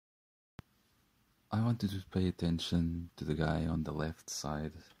I wanted to pay attention to the guy on the left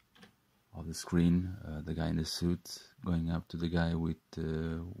side of the screen, the guy in the suit going up to the guy with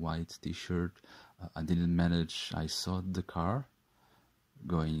the white t-shirt. I didn't manage. I saw the car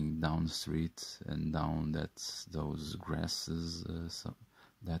going down the street and down those grasses,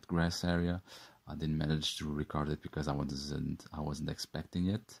 that grass area. I didn't manage to record it because I wasn't expecting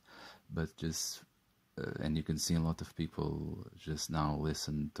it, but just and you can see a lot of people just now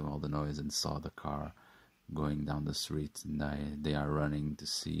listened to all the noise and saw the car going down the street, and they are running to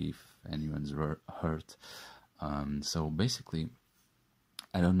see if anyone's hurt. So basically,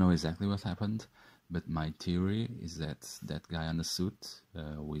 I don't know exactly what happened, but my theory is that that guy on the suit,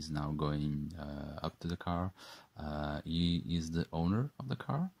 who is now going up to the car, he is the owner of the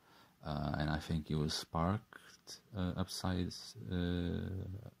car, and I think he was parked upside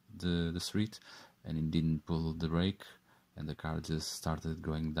the street, and he didn't pull the brake, and the car just started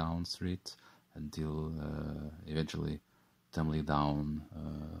going down street until eventually tumbling down,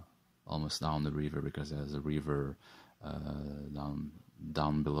 almost down the river, because there's a river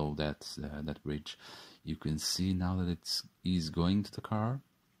down below that bridge. You can see now that he's going to the car.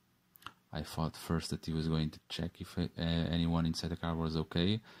 I thought first that he was going to check if anyone inside the car was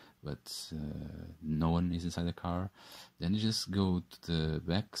okay, but no one is inside the car. Then you just go to the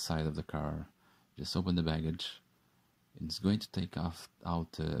back side of the car, just open the baggage, and it's going to take out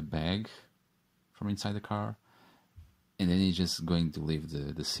a bag from inside the car, and then he's just going to leave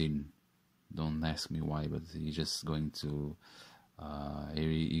the scene. Don't ask me why, but he's just going to here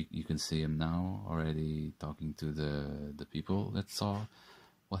you can see him now already talking to the people that saw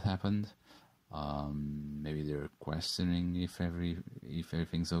what happened. Maybe they're questioning if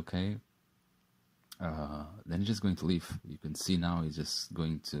everything's okay. Then he's just going to leave. You can see now he's just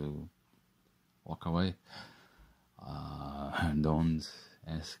going to walk away. Don't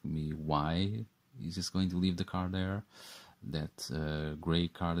ask me why he's just going to leave the car there, that gray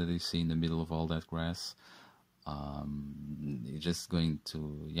car that you see in the middle of all that grass. He's just going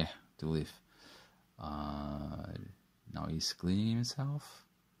to leave. Now he's cleaning himself.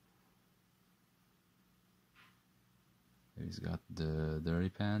 He's got the dirty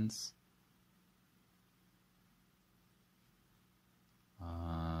pants.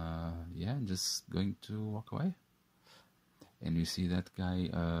 Just going to walk away. And you see that guy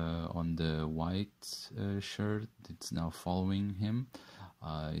on the white shirt that's now following him.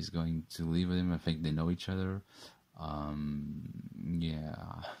 He's going to leave him. I think they know each other. I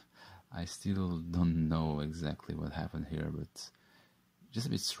still don't know exactly what happened here, but just a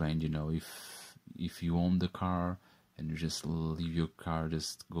bit strange, if you own the car and you just leave your car,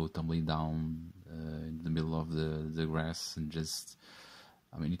 just go tumbling down in the middle of the grass, and just,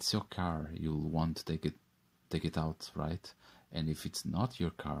 it's your car. You'll want to take it out, right? And if it's not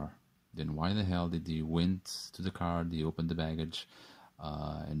your car, then why the hell did you went to the car, you opened the baggage,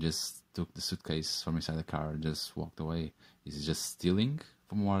 and just took the suitcase from inside the car and just walked away? Is it just stealing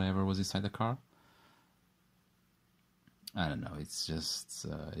from whatever was inside the car? I don't know, it's just,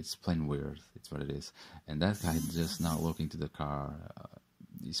 it's plain weird, it's what it is. And that guy just now looking to the car,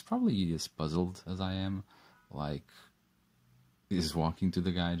 he's probably as puzzled as I am, like, he's walking to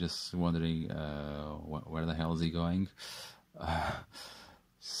the guy just wondering where the hell is he going.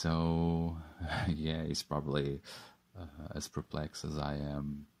 So he's probably as perplexed as I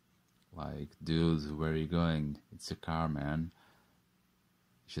am. Like, dude, where are you going? It's a car, man.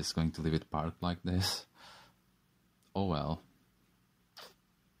 Just going to leave it parked like this? Oh well.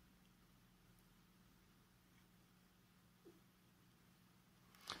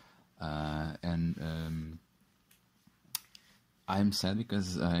 I'm sad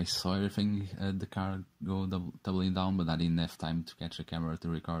because I saw everything, the car go tumbling down, but I didn't have time to catch the camera to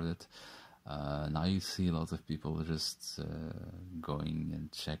record it. Now you see a lot of people just going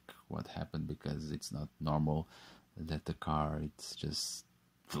and check what happened, because it's not normal that the car, it's just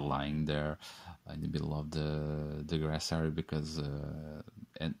lying there in the middle of the grass area, because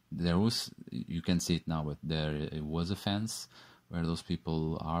and there was, you can see it now, but it was a fence where those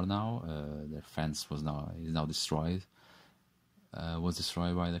people are now. Their fence is now destroyed. Was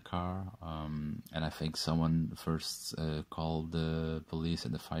destroyed by the car, and I think someone first called the police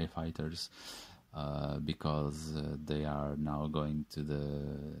and the firefighters, because they are now going to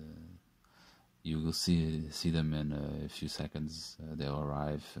you will see them in a few seconds. They'll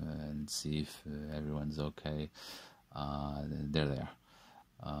arrive and see if everyone's okay. They're there.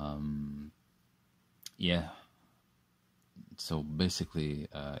 So basically,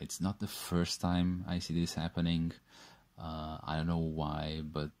 it's not the first time I see this happening. I don't know why,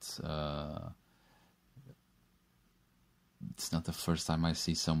 but it's not the first time I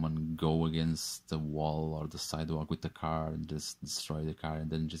see someone go against the wall or the sidewalk with the car and just destroy the car and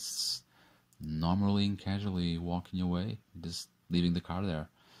then just normally and casually walking away, just leaving the car there.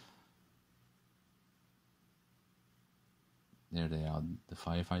 There they are, the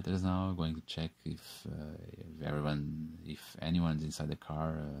firefighters now, going to check if anyone's inside the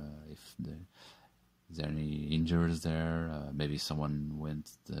car, is there any injuries there? Maybe someone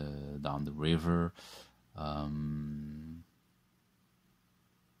went down the river. You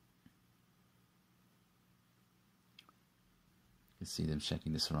can see them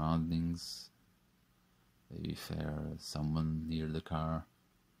checking the surroundings. Maybe if there's someone near the car.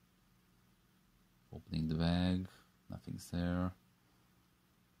 Opening the bag, nothing's there.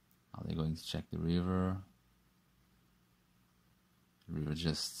 Are they going to check the river? The river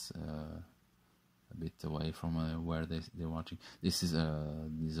just a bit away from where they're watching. This is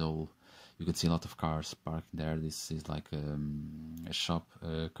this all. You can see a lot of cars parked there. This is like a shop,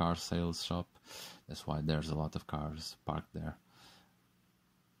 a car sales shop. That's why there's a lot of cars parked there.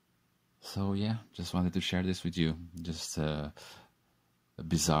 So yeah, just wanted to share this with you. Just a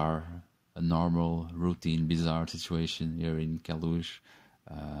bizarre, a normal, routine, bizarre situation here in Queluz,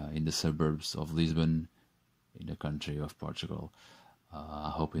 in the suburbs of Lisbon, in the country of Portugal. I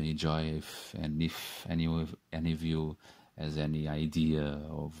hope you enjoy. If any of you has any idea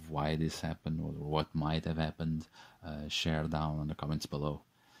of why this happened or what might have happened, share down in the comments below.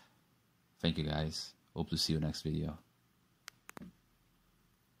 Thank you guys. Hope to see you next video.